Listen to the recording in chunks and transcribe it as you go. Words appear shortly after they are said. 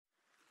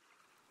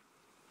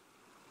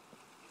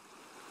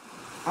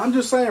I'm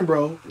just saying,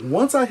 bro,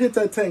 once I hit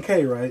that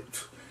 10K, right,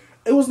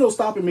 it was no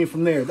stopping me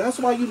from there. That's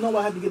why I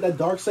had to get that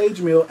Dark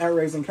Sage meal at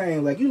Raising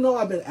Cane. Like,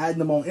 I've been adding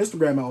them on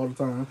Instagram all the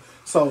time.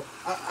 So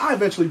I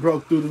eventually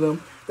broke through to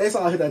them. They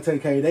saw I hit that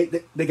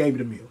 10K. They gave me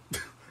the meal.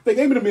 They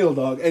gave me the meal,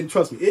 dog. And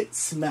trust me, it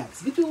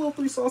smacks. Get you a little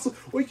 3 sauces,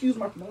 or you can use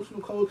my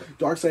promotional code,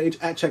 DarkSage,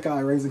 at checkout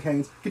at Raising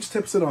Cane's. Get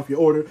you 10% off your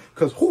order.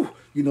 Because,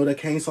 that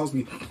cane sauce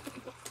be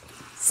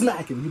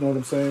smacking. You know what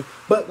I'm saying?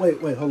 But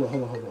wait, hold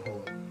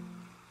on.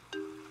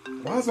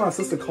 Why is my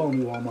sister calling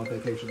me while I'm on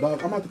vacation? Dog,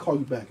 I'm about to call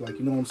you back. Like,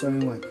 you know what I'm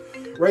saying? Like,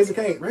 Raising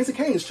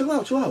Cane's, chill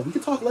out. We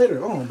can talk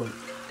later on, but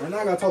right now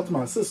I gotta talk to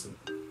my assistant.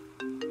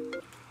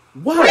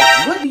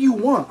 What do you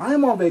want? I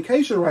am on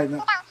vacation right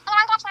now.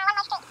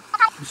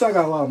 You said I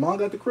got a lot of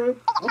manga at the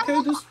crib?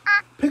 Okay, just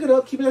pick it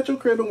up, keep it at your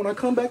crib, and when I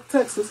come back to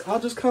Texas, I'll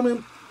just come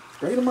in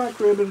straight to my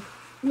crib and,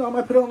 I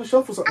might put it on the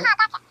shelf or something.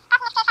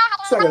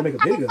 So I gotta make a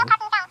video.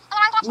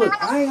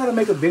 Look, I ain't gotta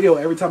make a video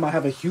every time I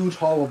have a huge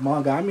haul of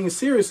manga. I mean,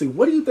 seriously,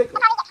 what do you think?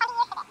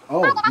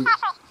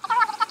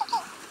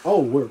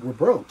 We're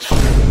broke.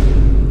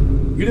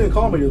 You didn't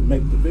call me to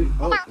make the video.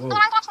 Whoa.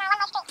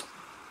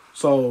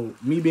 So,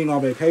 me being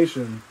on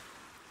vacation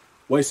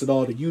wasted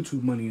all the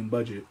YouTube money and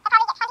budget.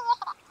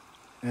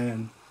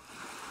 And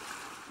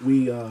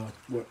I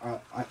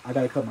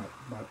gotta cut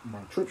my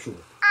trip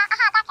short.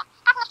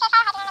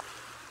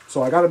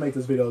 So I gotta make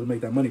this video to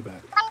make that money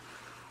back.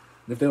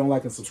 And if they don't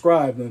like and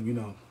subscribe,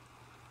 then,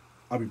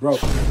 I'll be broke.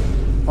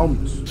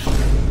 Homeless.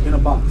 In a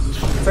box.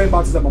 Same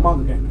boxes that my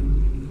manga came in.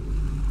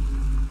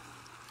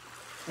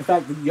 In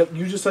fact,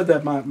 you just said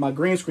that my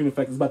green screen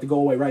effect is about to go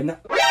away right now.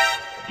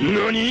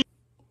 NANI?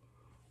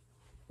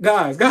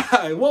 Guys,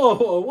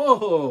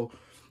 whoa.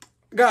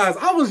 Guys,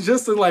 I was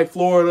just in, like,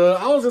 Florida.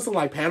 I was just in,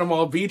 like,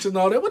 Panama Beach and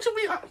all that. What you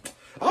mean? I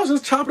was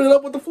just chopping it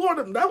up with the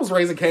Florida. That was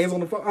Raising Cane's on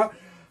the phone.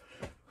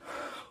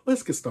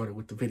 Let's get started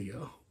with the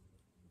video.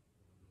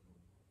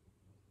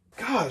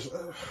 Gosh,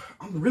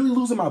 I'm really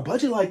losing my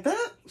budget like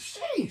that?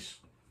 Sheesh.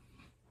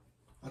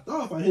 I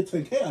thought if I hit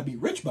 10K, I'd be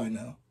rich by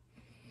now.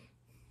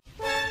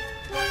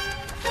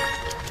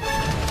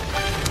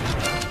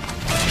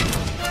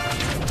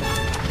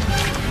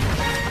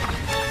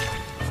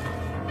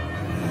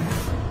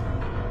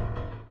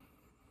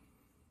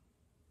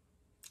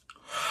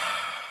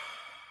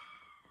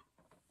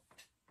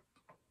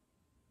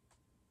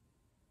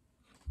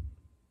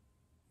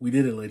 We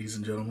did it, ladies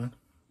and gentlemen.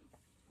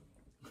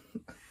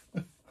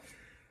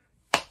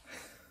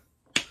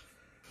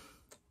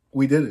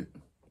 We did it.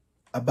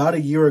 About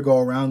a year ago,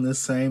 around this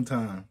same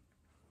time,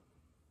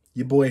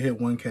 your boy hit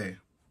 1K.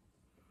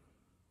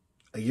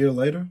 A year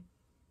later,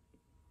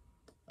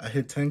 I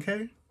hit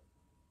 10K.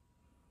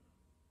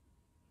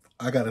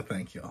 I gotta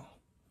thank y'all.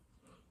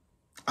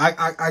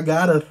 I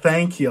gotta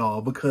thank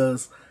y'all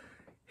because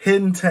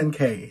hitting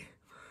 10K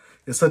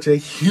is such a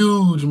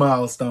huge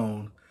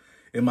milestone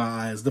in my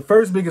eyes. The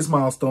first biggest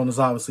milestone is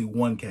obviously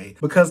 1K.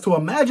 Because to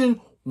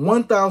imagine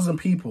 1,000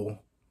 people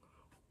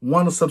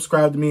want to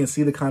subscribe to me and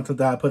see the content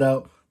that I put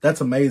out, that's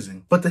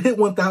amazing. But to hit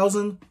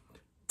 1,000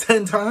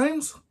 10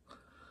 times,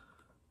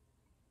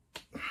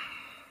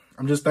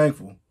 I'm just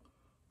thankful.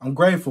 I'm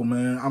grateful,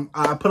 man.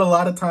 I put a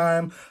lot of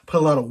time,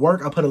 put a lot of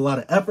work, I put a lot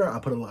of effort, I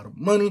put a lot of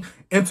money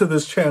into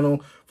this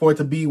channel for it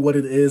to be what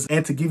it is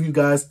and to give you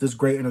guys this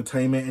great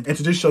entertainment and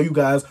to just show you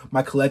guys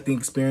my collecting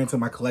experience and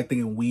my collecting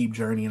and weeb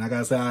journey. And like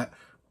I said,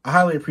 I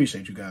highly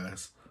appreciate you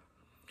guys.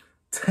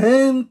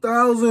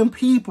 10,000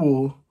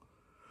 people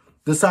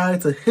decided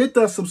to hit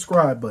that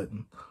subscribe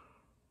button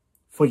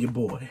for your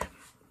boy.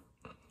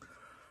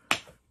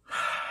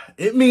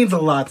 It means a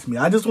lot to me.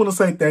 I just want to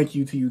say thank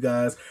you to you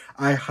guys.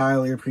 I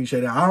highly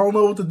appreciate it. I don't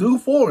know what to do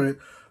for it,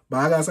 but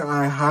I gotta say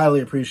I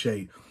highly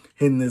appreciate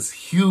hitting this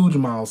huge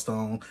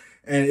milestone.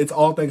 And it's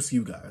all thanks to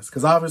you guys.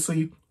 Because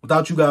obviously,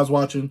 without you guys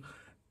watching,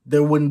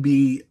 there wouldn't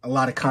be a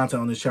lot of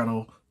content on this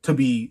channel to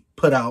be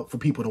put out for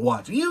people to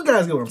watch. You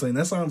guys get what I'm saying.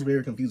 That sounds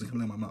very confusing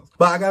coming out of my mouth.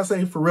 But I gotta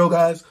say, for real,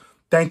 guys,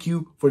 thank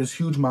you for this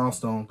huge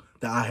milestone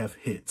that I have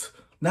hit.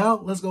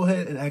 Now, let's go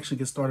ahead and actually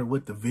get started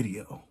with the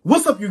video.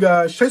 What's up, you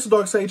guys? Chase the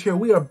Dark Sage here.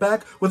 We are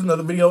back with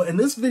another video. And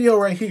this video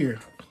right here,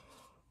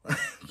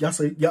 y'all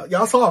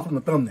saw it from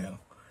the thumbnail.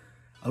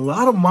 A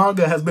lot of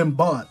manga has been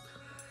bought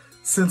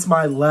since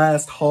my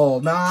last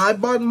haul. Now, I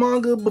bought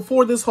manga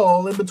before this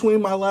haul, in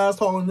between my last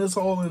haul and this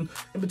haul, and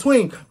in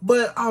between.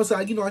 But I was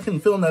like, I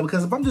couldn't film that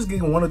because if I'm just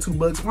getting 1 or 2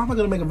 books, why am I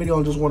going to make a video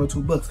on just 1 or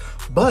 2 books?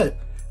 But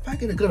if I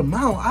get a good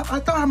amount, I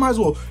thought I might as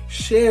well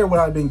share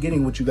what I've been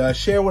getting with you guys.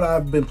 Share what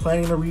I've been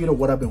planning to read or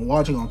what I've been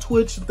watching on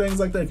Twitch and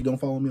things like that. If you don't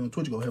follow me on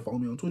Twitch, go ahead and follow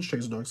me on Twitch,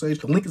 Chase the Dark Sage.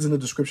 The link is in the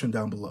description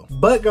down below.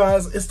 But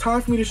guys, it's time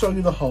for me to show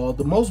you the haul,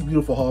 the most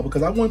beautiful haul,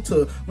 because I went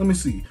to, let me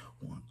see,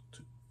 1,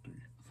 2, 3,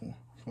 4,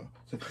 5,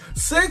 6,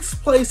 6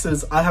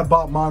 places I have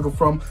bought manga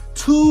from.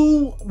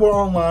 2 were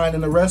online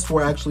and the rest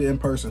were actually in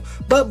person.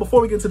 But before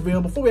we get to the video,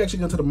 before we actually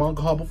get to the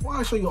manga haul, before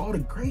I show you all the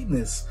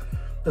greatness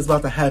that's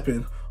about to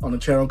happen on the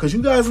channel, because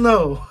you guys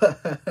know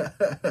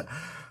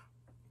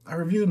I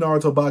reviewed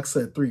Naruto box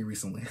set 3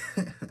 recently.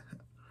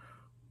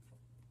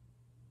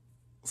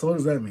 So what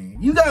does that mean?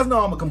 You guys know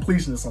I'm a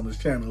completionist on this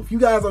channel. If you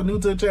guys are new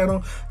to the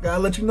channel, I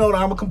gotta let you know that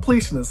I'm a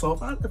completionist. So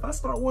if I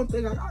start one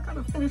thing, I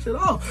gotta finish it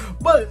off.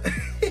 But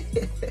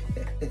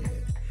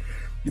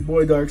your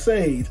boy Dark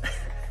Sage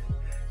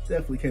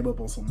definitely came up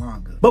on some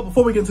manga. But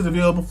before we get into the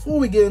video, before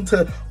we get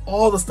into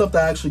all the stuff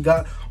that I actually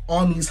got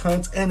on these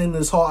hunts and in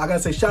this haul, I gotta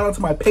say shout out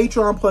to my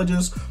Patreon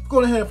pledges.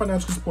 Go ahead and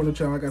financially support the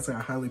channel. I gotta say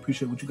I highly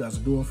appreciate what you guys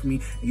are doing for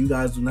me. And you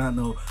guys do not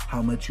know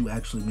how much you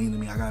actually mean to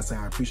me. I gotta say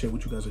I appreciate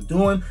what you guys are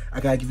doing.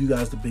 I gotta give you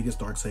guys the biggest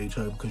Dark Sage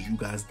hug because you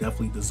guys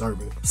definitely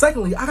deserve it.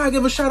 Secondly, I gotta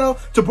give a shout out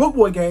to Broke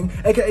Boy Gang,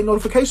 aka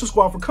Notification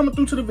Squad, for coming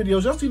through to the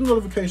videos. Y'all see the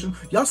notification,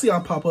 y'all see I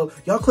pop up,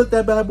 y'all click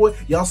that bad boy,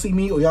 y'all see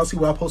me, or y'all see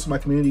what I post in my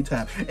community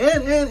tab.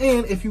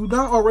 And if you're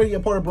not already a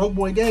part of Broke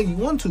Boy Gang, you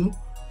want to,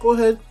 go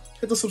ahead,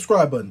 hit the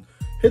subscribe button.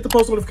 Hit the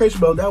post notification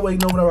bell. That way you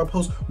know whenever I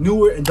post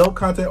newer and dope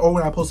content or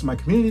when I post in my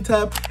community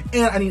tab.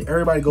 And I need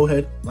everybody to go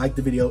ahead, like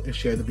the video, and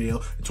share the video.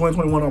 In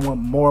 2021, I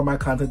want more of my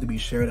content to be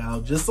shared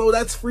out, just so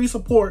that's free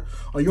support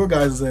on your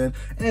guys' end.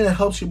 And it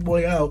helps your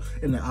boy out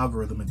in the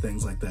algorithm and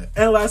things like that.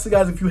 And lastly,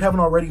 guys, if you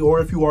haven't already, or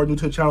if you are new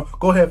to the channel,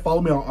 go ahead,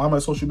 follow me on all my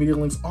social media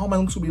links. All my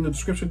links will be in the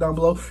description down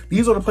below.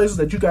 These are the places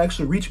that you can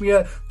actually reach me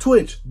at.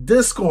 Twitch,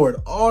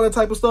 Discord, all that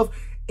type of stuff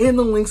in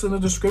the links in the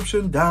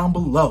description down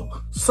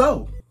below.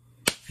 So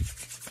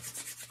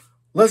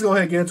let's go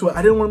ahead and get into it.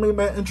 I didn't want to make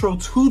my intro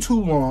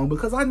too long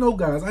because I know,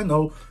 guys, I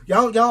know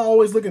y'all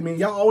always look at me.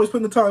 Y'all always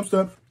put the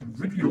timestamp.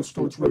 Video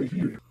starts right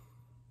here.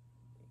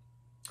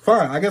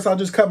 Fine, I guess I'll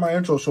just cut my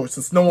intro short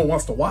since no one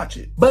wants to watch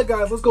it. But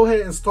guys, let's go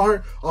ahead and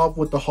start off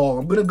with the haul.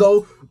 I'm gonna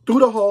go through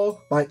the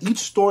haul by each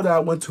store that I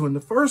went to. And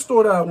the first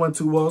store that I went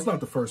to, well, it's not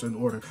the first in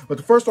order, but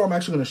the first store I'm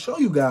actually gonna show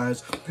you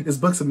guys is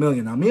Books A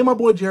Million. Now, me and my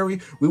boy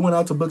Jerry, we went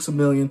out to Books A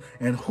Million,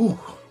 and whew,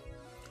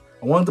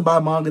 I wanted to buy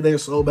manga there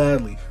so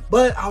badly.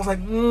 But I was like,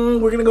 we're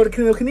going to go to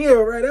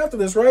Kinokuniya right after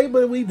this, right?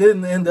 But we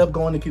didn't end up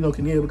going to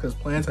Kinokuniya because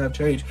plans have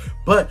changed.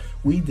 But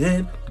we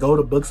did go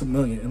to Books A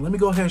Million. And let me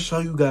go ahead and show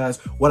you guys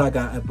what I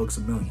got at Books A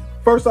Million.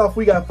 First off,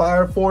 we got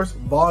Fire Force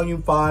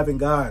Volume 5. And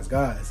guys,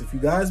 if you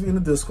guys be in the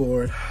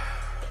Discord,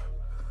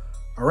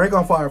 I rank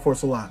on Fire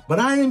Force a lot. But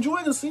I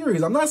enjoy the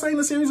series. I'm not saying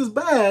the series is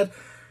bad,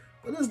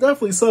 but it's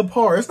definitely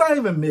subpar. It's not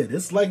even mid.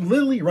 It's like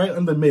literally right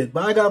under mid.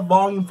 But I got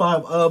Volume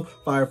 5 of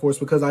Fire Force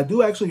because I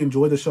do actually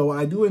enjoy the show.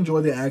 I do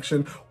enjoy the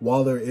action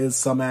while there is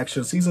some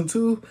action. Season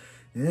 2,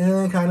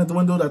 kind of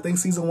dwindled. I think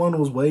Season 1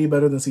 was way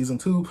better than Season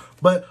 2.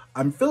 But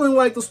I'm feeling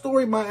like the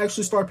story might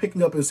actually start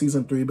picking up in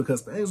Season 3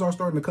 because things are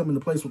starting to come into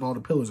place with all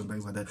the pillars and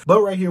things like that.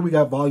 But right here we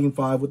got Volume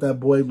 5 with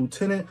that boy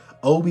Lieutenant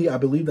Obi. I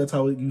believe that's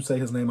how you say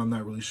his name. I'm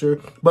not really sure.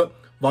 But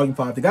Volume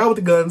 5, the guy with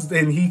the guns,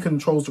 and he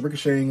controls the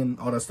ricocheting and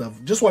all that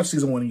stuff. Just watch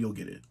Season 1 and you'll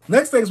get it.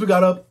 Next things we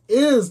got up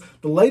is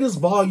the latest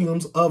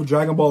volumes of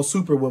Dragon Ball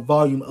Super with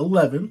Volume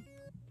 11.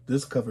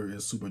 This cover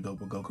is super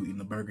dope with Goku eating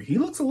the burger. He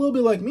looks a little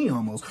bit like me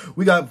almost.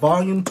 We got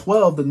Volume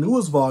 12, the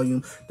newest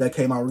volume that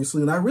came out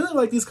recently. And I really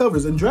like these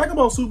covers. In Dragon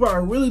Ball Super, I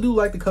really do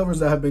like the covers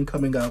that have been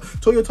coming out.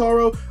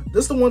 Toyotaro,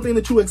 this is the one thing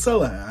that you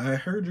excel at. I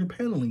heard your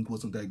paneling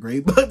wasn't that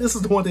great, but this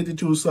is the one thing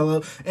that you excel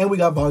at. And we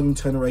got Volume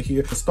 10 right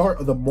here. The start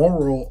of the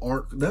Moro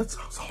arc. That's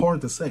hard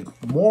to say.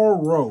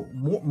 Moro.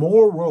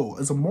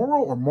 Is it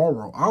Moro or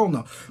Moro? I don't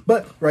know.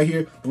 But right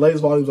here, the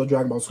latest volumes of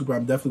Dragon Ball Super.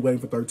 I'm definitely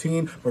waiting for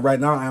 13. But right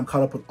now, I am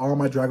caught up with all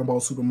my Dragon Ball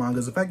Super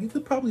mangas. In fact, you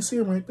could probably see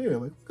them right there.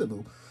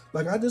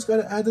 Like I just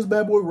gotta add this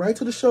bad boy right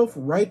to the shelf,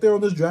 right there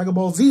on this Dragon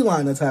Ball Z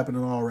line that's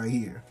happening all right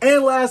here.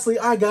 And lastly,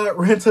 I got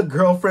Rent a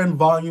Girlfriend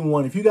Volume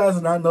 1. If you guys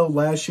did not know,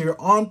 last year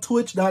on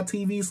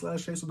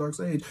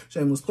twitch.tv/ChaseTheDarkSage,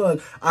 shameless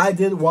plug, I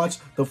did watch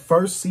the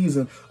first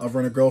season of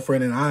Rent a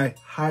Girlfriend and I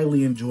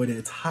highly enjoyed it.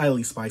 It's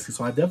highly spicy.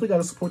 So I definitely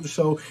gotta support the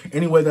show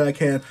any way that I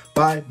can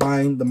by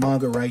buying the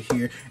manga right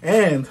here.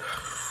 And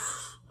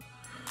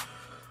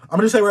I'm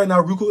going to say right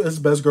now, Ruka is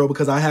best girl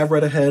because I have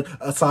read ahead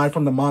aside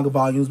from the manga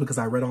volumes because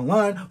I read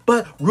online,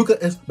 but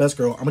Ruka is best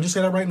girl. I'm going to just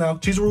say that right now.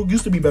 Chizuru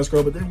used to be best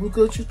girl, but then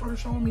Ruka, she started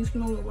showing me, a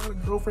lot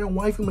of girlfriend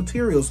waifu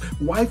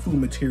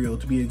material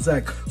to be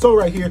exact. So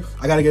right here,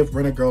 I got to give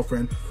Rent a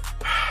Girlfriend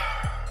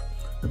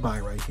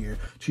goodbye right here.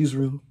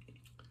 Chizuru,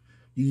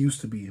 you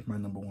used to be my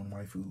 #1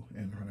 waifu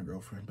in Rent a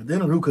Girlfriend, but then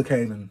Ruka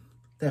came and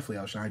definitely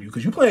outshined you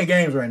because you're playing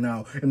games right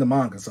now in the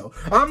manga. So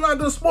I'm not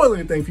going to spoil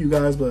anything for you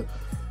guys, but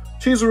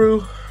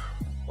Chizuru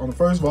on the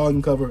first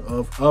volume cover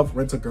of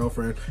Rent a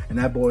Girlfriend, and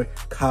that boy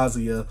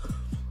Kazuya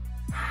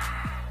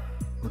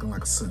looking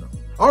like a sinner.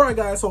 All right,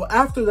 guys, so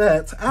after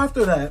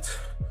that,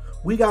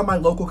 we got my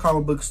local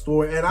comic book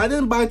store, and I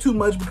didn't buy too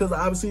much because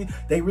obviously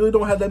they really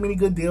don't have that many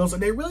good deals,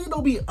 and they really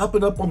don't be up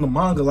and up on the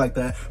manga like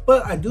that.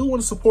 But I do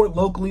want to support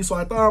locally, so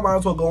I thought I might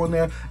as well go in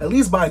there, at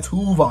least buy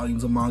 2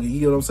 volumes of manga,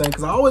 you know what I'm saying?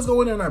 Because I always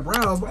go in there and I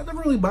browse, but I never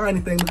really buy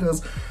anything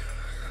because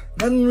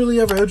that didn't really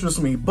ever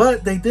interest me.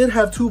 But they did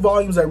have 2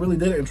 volumes that really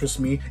did interest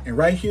me. And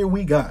right here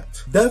we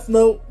got Death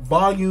Note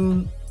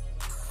Volume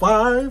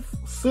 5,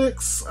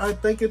 6, I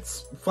think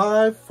it's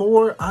 5,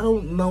 4, I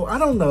don't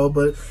know,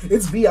 but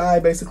it's VI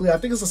basically. I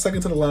think it's the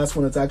second to the last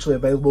one that's actually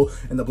available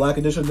in the black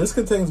edition. This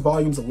contains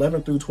volumes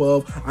 11 through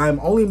 12. I'm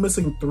only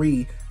missing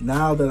 3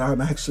 now that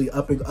I'm actually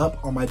upping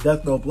up on my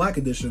Death Note black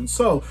edition.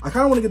 So I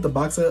kind of want to get the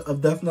box set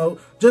of Death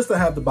Note just to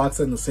have the box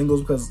set and the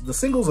singles, because the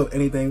singles of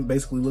anything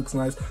basically looks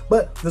nice,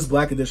 but this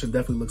black edition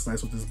definitely looks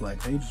nice with this black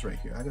pages right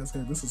here. I gotta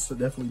say, this is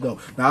definitely dope.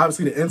 Now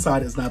obviously the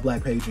inside is not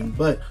black paging,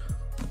 but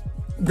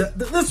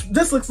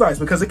this looks nice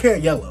because it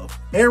can't yellow.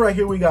 And right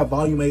here we got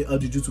volume 8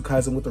 of Jujutsu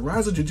Kaisen. With the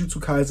rise of Jujutsu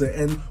Kaisen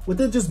and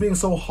with it just being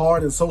so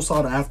hard and so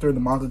sought after in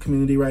the manga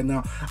community right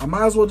now, I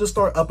might as well just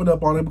start upping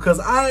up on it, because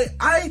I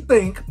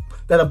think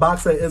that a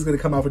box set is going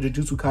to come out for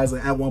Jujutsu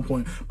Kaisen at one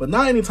point, but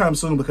not anytime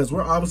soon, because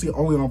we're obviously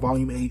only on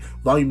volume 8.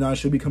 Volume 9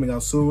 should be coming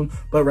out soon,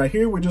 but right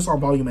here we're just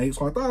on volume 8,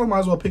 so I thought I might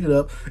as well pick it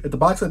up. If the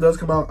box set does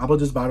come out, I will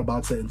just buy the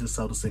box set and just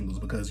sell the singles,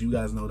 because you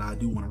guys know that I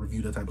do want to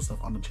review that type of stuff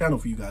on the channel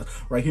for you guys.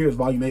 Right here is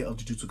volume 8 of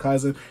Jujutsu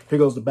Kaisen. Here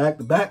goes the back.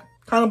 The back,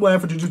 kind of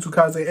bland for Jujutsu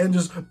Kaisen and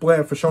just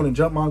bland for Shonen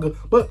Jump manga,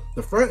 but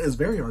the front is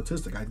very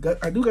artistic. I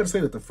do got to say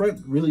that the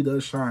front really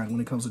does shine when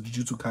it comes to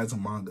Jujutsu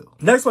Kaisen manga.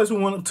 Next place we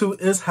went to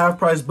is Half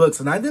Price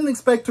Books, and I didn't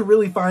expect to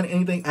really find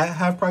anything at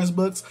Half Price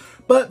Books,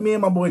 but me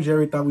and my boy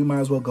Jerry thought we might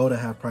as well go to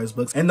Half Price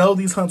Books. And no,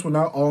 these hunts were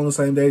not all on the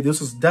same day. This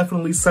was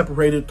definitely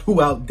separated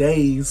throughout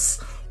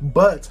days,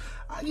 but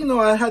you know,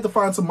 I had to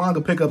find some manga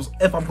pickups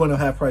if I'm going to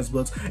Half Price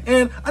Books,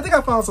 and I think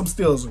I found some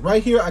steals.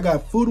 Right here, I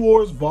got Food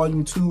Wars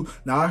Volume 2.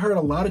 Now, I heard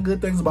a lot of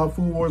good things about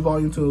Food Wars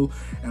Volume 2,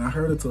 and I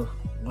heard it's a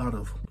lot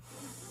of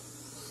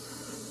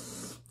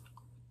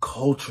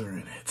culture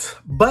in it.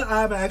 But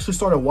I haven't actually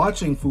started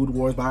watching Food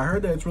Wars, but I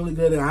heard that it's really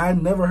good, and I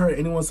never heard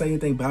anyone say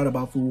anything bad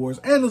about Food Wars,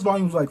 and this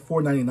volume was like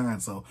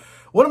 $4.99, so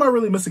what am I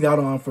really missing out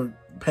on for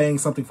paying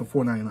something for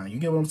 $4.99? You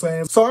get what I'm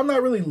saying? So I'm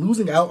not really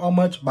losing out on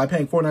much by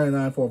paying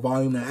 $4.99 for a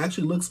volume that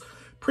actually looks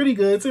pretty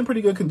good. It's in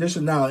pretty good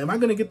condition. Now, am I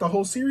going to get the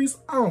whole series?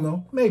 I don't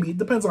know. Maybe. It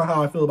depends on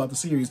how I feel about the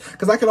series,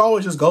 because I could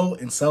always just go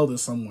and sell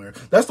this somewhere.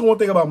 That's the one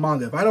thing about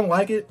manga. If I don't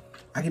like it,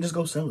 I can just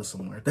go sell it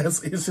somewhere.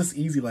 It's just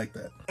easy like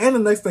that. And the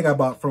next thing I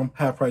bought from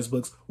Half Price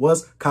Books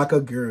was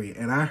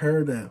Kakaguri, and I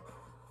heard that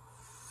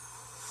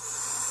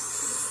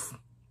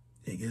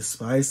it gets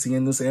spicy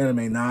in this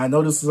anime. Now, I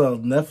know this is a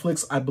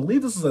Netflix, I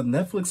believe this is a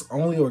Netflix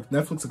only or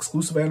Netflix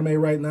exclusive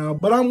anime right now,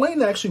 but I'm waiting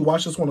to actually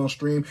watch this one on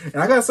stream. And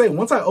I gotta say,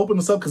 once I open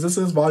this up, because this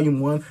is volume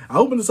 1, I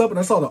opened this up and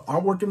I saw the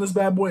artwork in this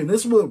bad boy, and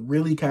this will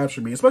really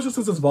capture me, especially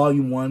since it's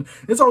volume 1.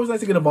 It's always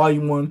nice to get a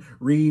volume 1,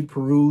 read,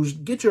 peruse,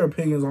 get your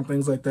opinions on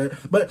things like that.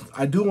 But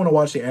I do want to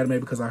watch the anime,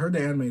 because I heard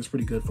the anime is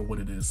pretty good for what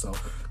it is. So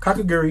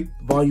Kakaguri,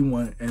 volume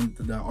 1, and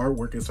the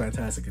artwork is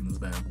fantastic in this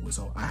bad boy,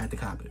 so I had to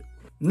cop it.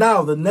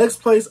 Now, the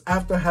next place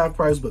after Half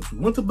Price Books, we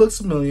went to Books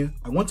A Million,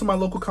 I went to my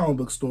local comic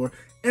book store,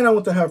 and I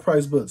went to Half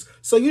Price Books.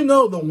 So you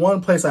know the one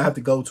place I have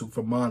to go to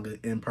for manga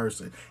in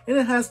person, and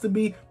it has to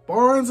be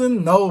Barnes &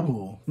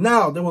 Noble.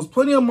 Now, there was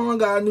plenty of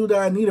manga I knew that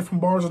I needed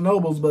from Barnes &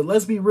 Nobles, but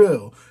let's be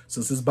real,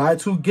 since this buy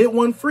 2, get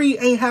 1 free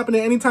ain't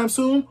happening anytime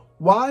soon.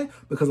 Why?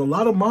 Because a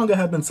lot of manga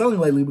have been selling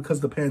lately because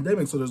of the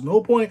pandemic, so there's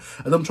no point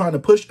of them trying to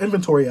push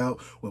inventory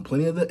out when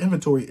plenty of the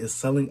inventory is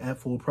selling at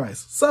full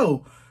price.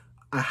 So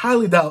I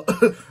highly doubt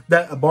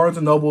that a Barnes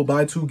 & Noble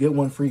buy 2, get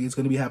 1 free is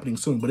going to be happening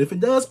soon. But if it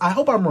does, I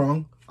hope I'm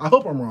wrong. I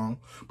hope I'm wrong.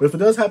 But if it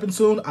does happen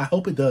soon, I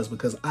hope it does,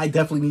 because I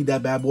definitely need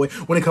that bad boy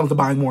when it comes to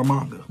buying more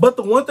manga. But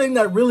the one thing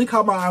that really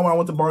caught my eye when I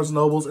went to Barnes &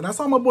 Noble's, and I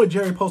saw my boy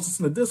Jerry post this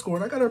in the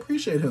Discord, and I gotta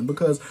appreciate him,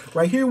 because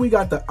right here we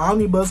got the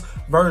omnibus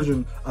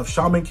version of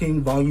Shaman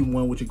King Volume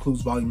 1, which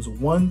includes volumes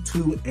 1,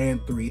 2,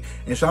 and 3.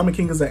 And Shaman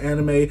King is an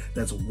anime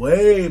that's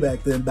way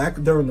back then, back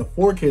during the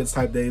 4Kids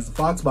type days,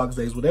 the Foxbox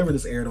days, whatever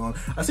this aired on.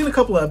 I've seen a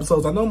couple of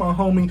episodes. I know my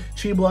homie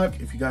Chi Block,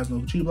 if you guys know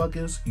who Chi Block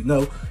is, you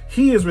know,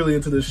 he is really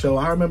into this show.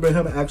 I remember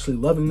him actually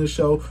loving this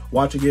show,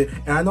 watching it,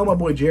 and I know my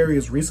boy Jerry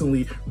is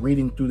recently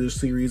reading through this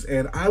series,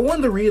 and I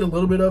wanted to read a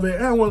little bit of it,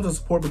 and I wanted to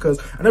support, because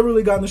I never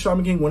really got into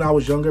Shaman King when I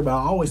was younger, but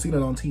I always seen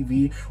it on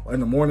TV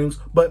in the mornings.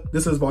 But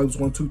this is volumes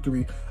 1, 2,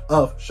 3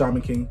 of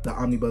Shaman King, the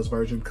omnibus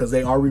version, because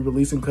they are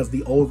re-releasing, because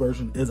the old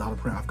version is out of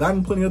print. I've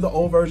gotten plenty of the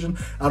old version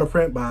out of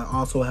print, but I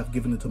also have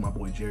given it to my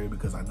boy Jerry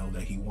because I know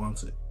that he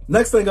wants it.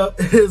 Next thing up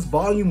is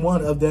volume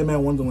 1 of Dead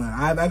Man Wonderland.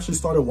 I've actually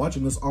started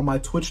watching this on my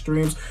Twitch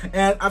streams,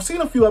 and I've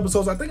seen a few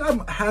episodes. I think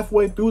I'm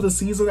halfway through the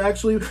season,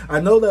 actually. I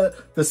know that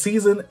the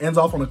season ends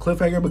off on a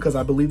cliffhanger because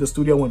I believe the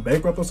studio went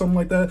bankrupt or something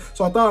like that.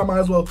 So I thought I might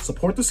as well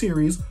support the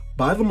series,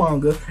 buy the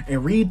manga,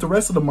 and read the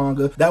rest of the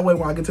manga. That way,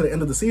 when I get to the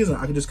end of the season,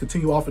 I can just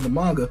continue off in the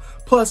manga.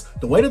 Plus,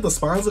 the way that the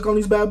spines look on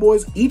these bad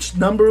boys, each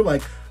number,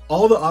 like,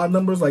 all the odd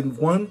numbers, like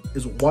 1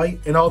 is white,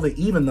 and all the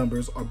even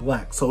numbers are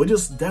black. So it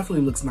just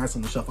definitely looks nice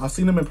on the shelf. I've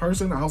seen them in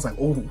person. I was like,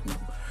 oh,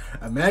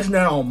 imagine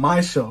that on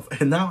my shelf.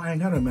 And now I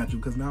ain't gotta imagine,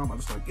 because now I'm about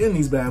to start getting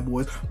these bad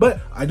boys. But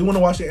I do want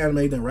to watch the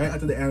anime. Then right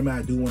after the anime,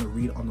 I do want to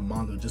read on the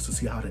manga just to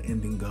see how the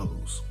ending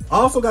goes. I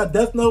also got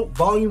Death Note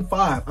Volume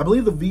 5. I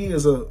believe the V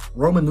is a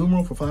Roman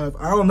numeral for 5.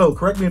 I don't know.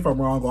 Correct me if I'm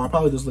wrong, or I'll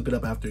probably just look it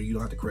up after. You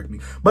don't have to correct me.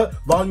 But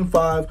Volume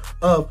 5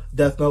 of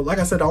Death Note. Like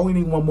I said, I only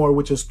need 1 more,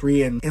 which is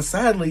 3. And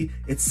sadly,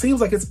 it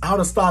seems like it's out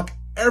of stock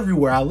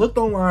everywhere. I looked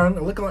online,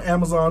 I looked on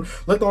Amazon,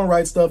 looked on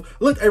Right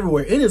Stuff, looked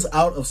everywhere. It is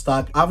out of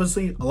stock.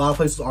 Obviously, a lot of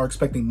places are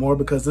expecting more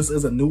because this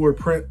is a newer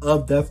print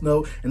of Death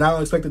Note, and I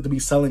don't expect it to be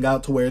selling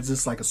out to where it's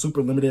just like a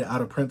super limited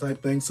out of print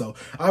type thing. So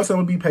obviously,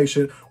 I'm gonna be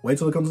patient, wait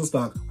till it comes in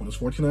stock when it's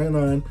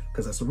 $14.99,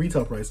 because that's the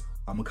retail price.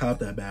 I'm gonna cop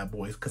that bad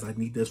boy because I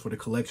need this for the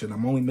collection.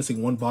 I'm only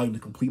missing one volume to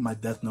complete my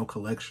Death Note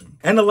collection.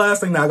 And the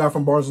last thing that I got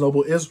from Barnes &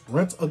 Noble is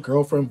Rent a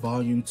Girlfriend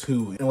Volume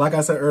 2. And like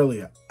I said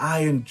earlier, I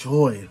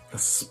enjoy the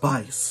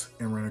spice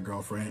in Rent a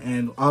Girlfriend.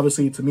 And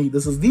obviously, to me,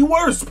 this is the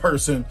worst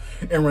person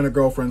in Rent a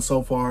Girlfriend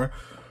so far.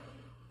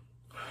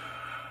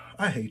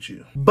 I hate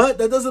you. But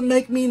that doesn't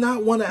make me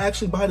not want to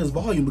actually buy this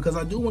volume, because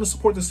I do want to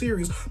support the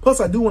series. Plus,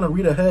 I do want to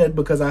read ahead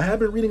because I have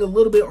been reading a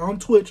little bit on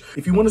Twitch.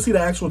 If you want to see the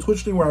actual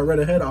Twitch stream where I read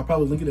ahead, I'll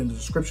probably link it in the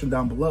description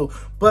down below.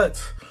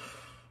 But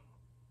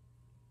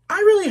I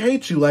really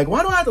hate you. Like,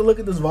 why do I have to look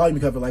at this volume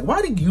cover? Like,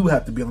 why do you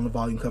have to be on the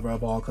volume cover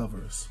of all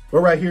covers?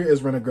 But right here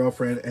is Rent a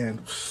Girlfriend, and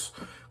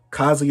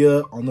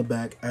Kazuya on the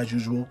back, as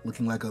usual,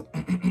 looking like a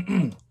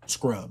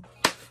scrub.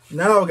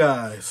 Now,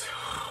 guys,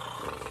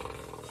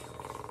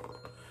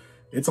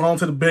 it's on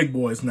to the big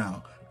boys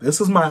now.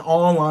 This is my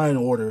online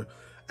order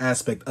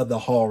aspect of the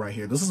haul right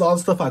here. This is all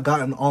the stuff I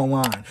gotten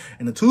online.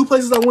 And the two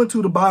places I went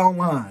to buy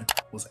online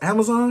was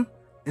Amazon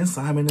and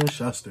Simon &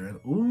 Schuster. And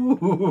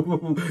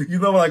ooh, you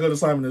know when I go to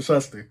Simon &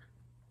 Schuster,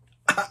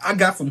 I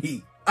got some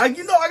heat. I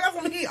got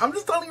some heat. I'm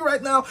just telling you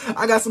right now,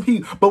 I got some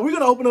heat. But we're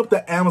going to open up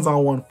the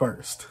Amazon one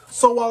first.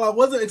 So while I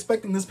wasn't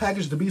expecting this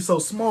package to be so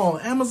small,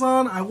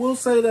 Amazon, I will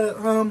say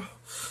that,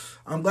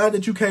 I'm glad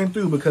that you came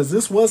through, because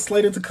this was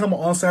slated to come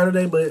on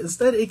Saturday, but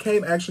instead it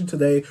came actually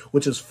today,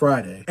 which is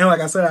Friday. And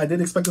like I said, I did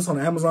expect this on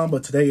Amazon,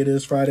 but today it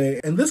is Friday.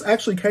 And this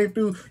actually came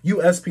through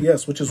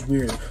USPS, which is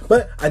weird.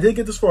 But I did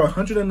get this for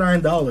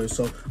 $109,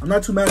 so I'm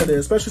not too mad at it,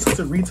 especially since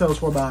it retails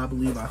for about, I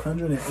believe,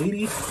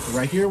 $180. But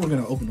right here, we're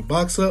going to open the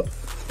box up,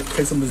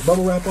 take some of this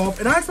bubble wrap off.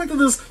 And I expected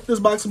this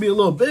box to be a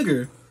little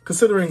bigger,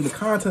 considering the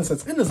contents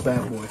that's in this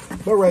bad boy.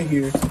 But right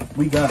here,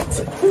 we got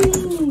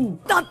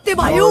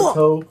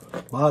Naruto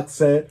box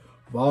set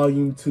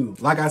Volume 2.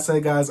 Like I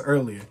said, guys,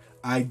 earlier,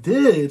 I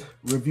did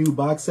review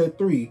box set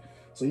 3.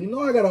 So you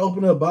know I gotta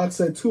open up box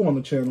set 2 on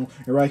the channel.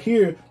 And right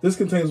here, this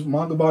contains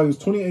manga volumes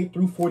 28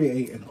 through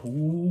 48. And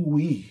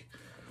ooh-wee,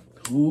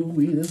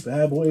 this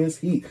bad boy is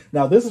heat.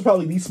 Now, this is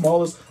probably the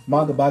smallest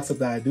manga box set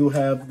that I do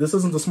have. This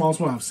isn't the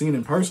smallest one I've seen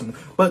in person,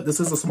 but this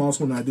is the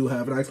smallest one that I do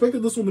have. And I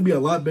expected this one to be a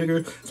lot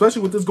bigger,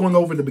 especially with this going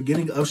over the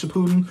beginning of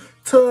Shippuden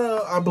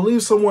to, I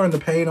believe, somewhere in the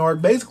Pain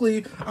arc.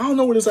 Basically, I don't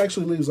know where this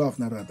actually leaves off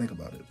now that I think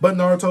about it. But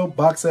Naruto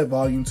box set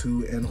volume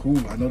 2, and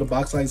whoo, I know the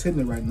box size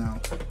hitting it right now,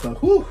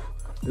 but whoo,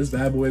 this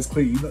bad boy is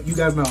clean. You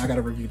guys know I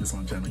gotta review this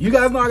on the channel. You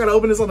guys know I gotta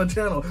open this on the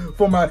channel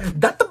for my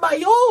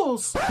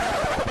Databayos.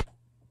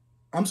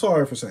 I'm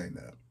sorry for saying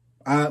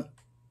that.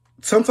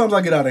 Sometimes I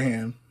get out of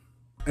hand,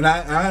 and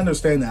I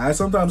understand that. I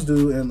sometimes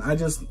do, and I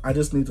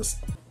just need to.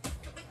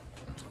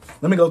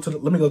 Let me go to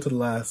the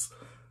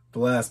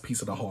last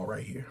piece of the haul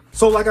right here.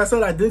 So like I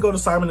said, I did go to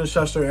Simon &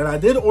 Schuster, and I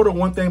did order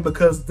one thing,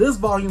 because this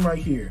volume right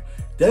here,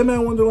 Dead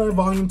Man Wonderland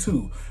Volume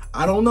 2,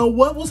 I don't know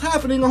what was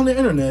happening on the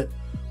internet,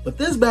 but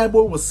this bad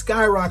boy was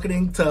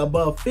skyrocketing to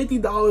above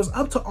 $50,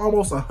 up to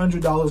almost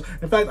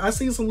 $100. In fact, I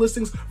seen some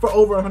listings for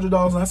over $100,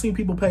 and I seen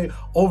people pay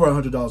over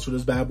 $100 for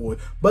this bad boy.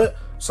 But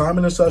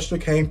Simon & Schuster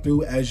came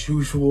through as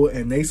usual,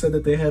 and they said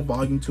that they had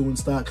volume 2 in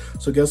stock.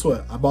 So guess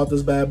what? I bought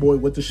this bad boy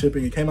with the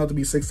shipping. It came out to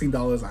be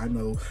 $16. I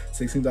know,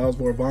 $16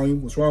 for a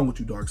volume. What's wrong with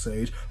you, Dark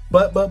Sage?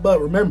 But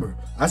remember,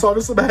 I saw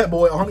this bad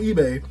boy on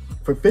eBay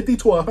for $50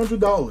 to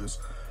 $100.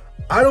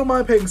 I don't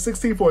mind paying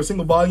 $16 for a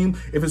single volume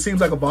if it seems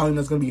like a volume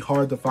that's going to be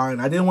hard to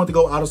find. I didn't want to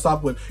go out of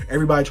stock with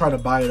everybody trying to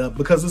buy it up,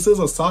 because this is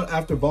a sought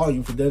after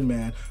volume for Dead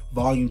Man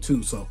Volume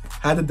 2. So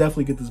had to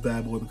definitely get this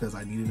bad boy because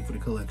I needed it for the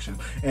collection.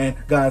 And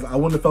guys, I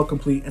wouldn't have felt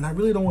complete, and I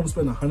really don't want to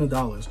spend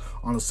 $100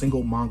 on a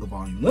single manga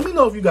volume. Let me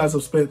know if you guys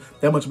have spent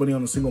that much money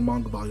on a single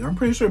manga volume. I'm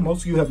pretty sure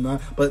most of you have not,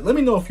 but let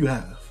me know if you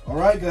have. All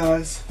right,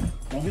 guys,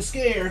 don't get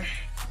scared.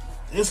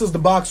 This is the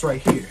box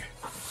right here.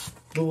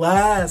 The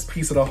last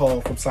piece of the haul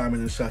from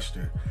Simon &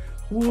 Schuster.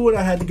 Ooh, and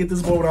I had to get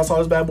this boy when I saw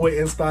this bad boy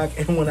in stock,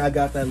 and when I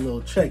got that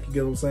little check, you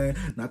get what I'm saying?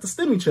 Not the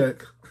STIMMY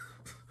check.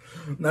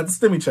 Not the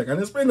STIMMY check. I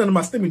didn't spend none of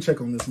my STIMMY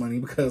check on this money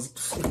because,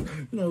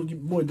 you know, your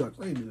boy Doc,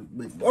 I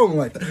don't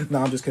like that. No,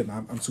 I'm just kidding.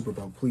 I'm super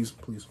broke. Please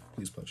pledge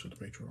to the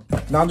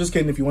Patreon. No, I'm just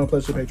kidding. If you want to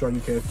pledge to the Patreon, you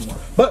can if you want.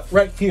 But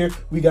right here,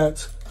 we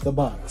got the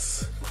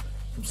box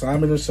from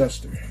Simon &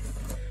 Schuster.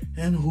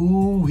 And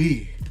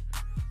ooh-wee,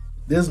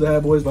 this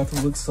bad boy is about to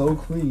look so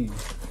clean.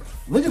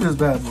 Look at this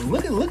bad boy.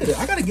 Look at it.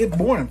 I gotta get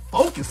more in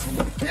focus on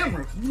the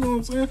camera. You know what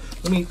I'm saying?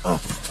 Let me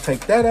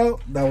take that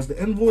out. That was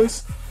the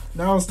invoice.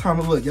 Now it's time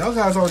to look. Y'all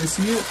guys already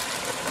see it.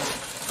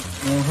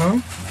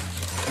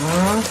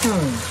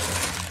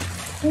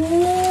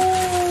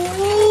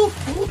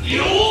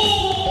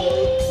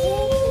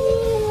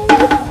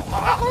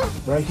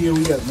 Right here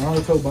we got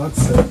Naruto box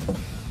set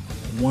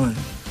 1.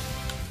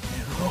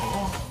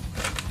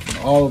 And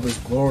all of its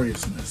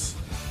gloriousness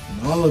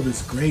and all of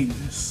its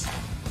greatness.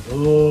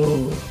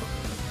 Oh.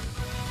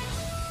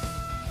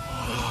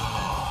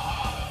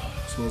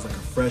 feels like a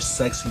fresh,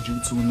 sexy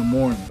jutsu in the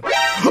morning.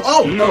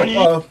 Oh,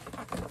 no,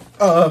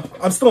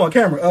 I'm still on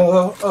camera.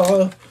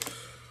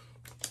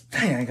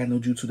 Dang, I ain't got no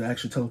jutsu to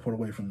actually teleport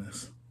away from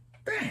this.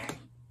 Dang.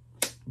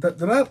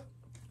 Did I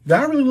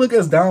really look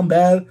as down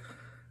bad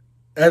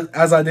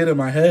as I did in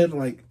my head?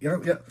 Like, yeah.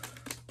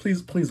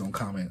 Please don't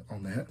comment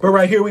on that. But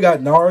right here, we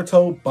got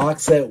Naruto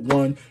Box Set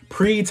 1,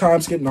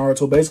 pre-time skip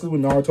Naruto, basically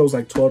when Naruto's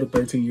like 12 to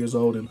 13 years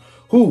old. And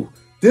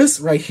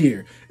this right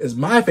here is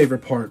my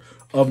favorite part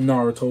of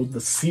Naruto, the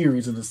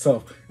series in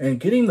itself. And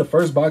getting the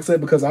first box set,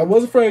 because I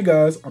was afraid,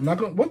 guys, I'm not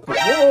gonna,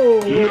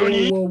 whoa.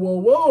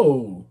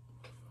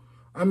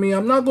 I mean,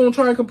 I'm not gonna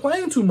try and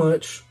complain too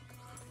much,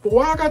 but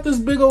why I got this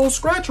big old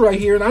scratch right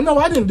here, and I know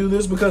I didn't do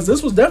this because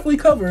this was definitely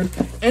covered,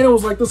 and it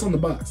was like this on the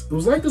box. It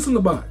was like this in the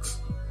box.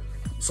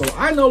 So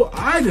I know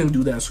I didn't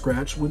do that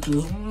scratch, which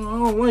is, I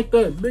don't like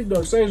that. Big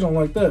Dark Sage don't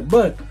like that,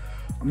 but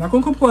I'm not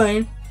gonna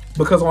complain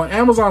because on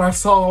Amazon I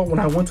saw when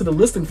I went to the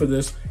listing for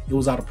this, it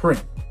was out of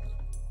print.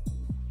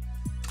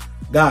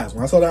 Guys,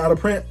 when I saw that out of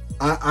print,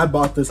 I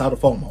bought this out of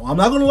FOMO. I'm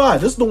not gonna lie,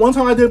 this is the one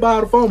time I did buy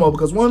out of FOMO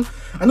because one,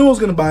 I knew I was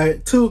gonna buy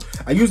it. Two,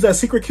 I used that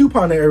secret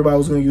coupon that everybody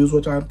was gonna use,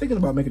 which I'm thinking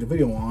about making a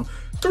video on.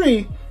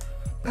 Three,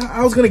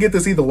 I was gonna get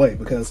this either way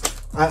because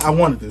I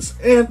wanted this.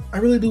 And I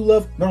really do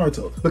love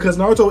Naruto because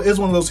Naruto is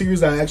one of those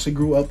series that I actually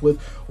grew up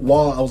with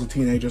while I was a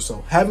teenager.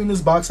 So having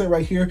this box set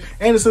right here,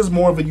 and this is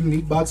more of a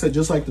unique box set,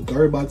 just like the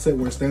third box set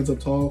where it stands up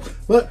tall.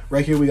 But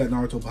right here, we got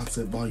Naruto box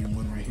set volume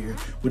 1 right here,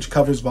 which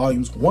covers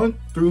volumes 1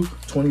 through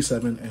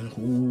 27. And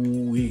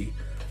ooh-wee,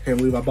 can't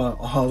believe I bought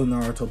all the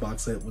Naruto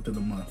box set within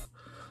a month.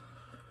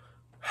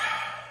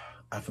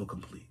 I feel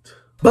complete.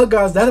 But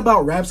guys, that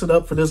about wraps it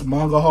up for this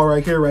manga haul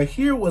right here. Right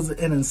here was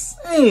an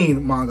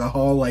insane manga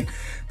haul. Like,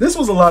 this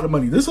was a lot of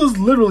money. This was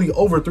literally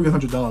over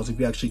 $300 if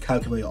you actually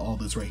calculate all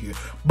this right here.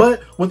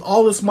 But with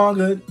all this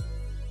manga,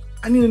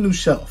 I need a new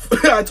shelf.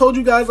 I told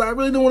you guys I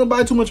really didn't want to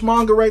buy too much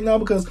manga right now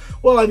because,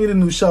 well, I need a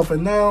new shelf.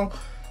 And now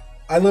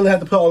I literally have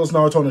to put all this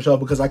Naruto on the shelf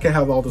because I can't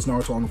have all this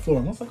Naruto on the floor.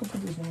 Unless I can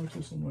put this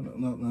Naruto somewhere.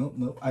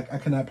 No. I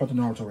cannot put the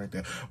Naruto right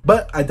there.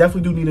 But I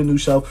definitely do need a new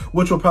shelf,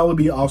 which will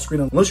probably be off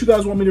screen. Unless you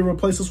guys want me to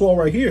replace this wall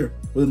right here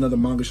with another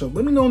manga shelf.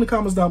 Let me know in the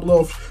comments down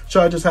below.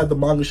 Should I just have the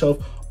manga shelf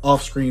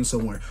off screen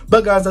somewhere?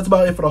 But guys, that's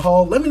about it for the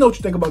haul. Let me know what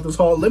you think about this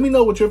haul. Let me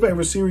know what your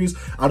favorite series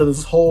out of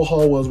this whole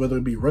haul was, whether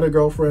it be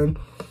Rent-A-Girlfriend,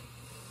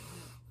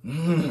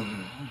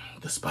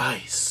 the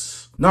spice,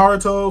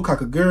 Naruto,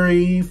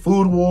 Kakaguri,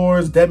 Food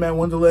Wars, Dead Man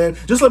Wonderland.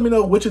 Just let me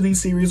know which of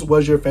these series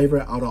was your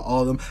favorite out of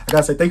all of them. I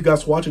gotta say thank you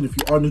guys for watching. If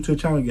you are new to the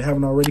channel and you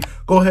haven't already,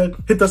 go ahead,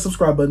 hit that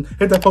subscribe button,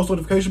 hit that post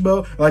notification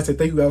bell. And like I say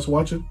thank you guys for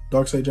watching.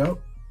 Dark Sage out.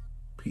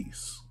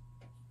 Peace.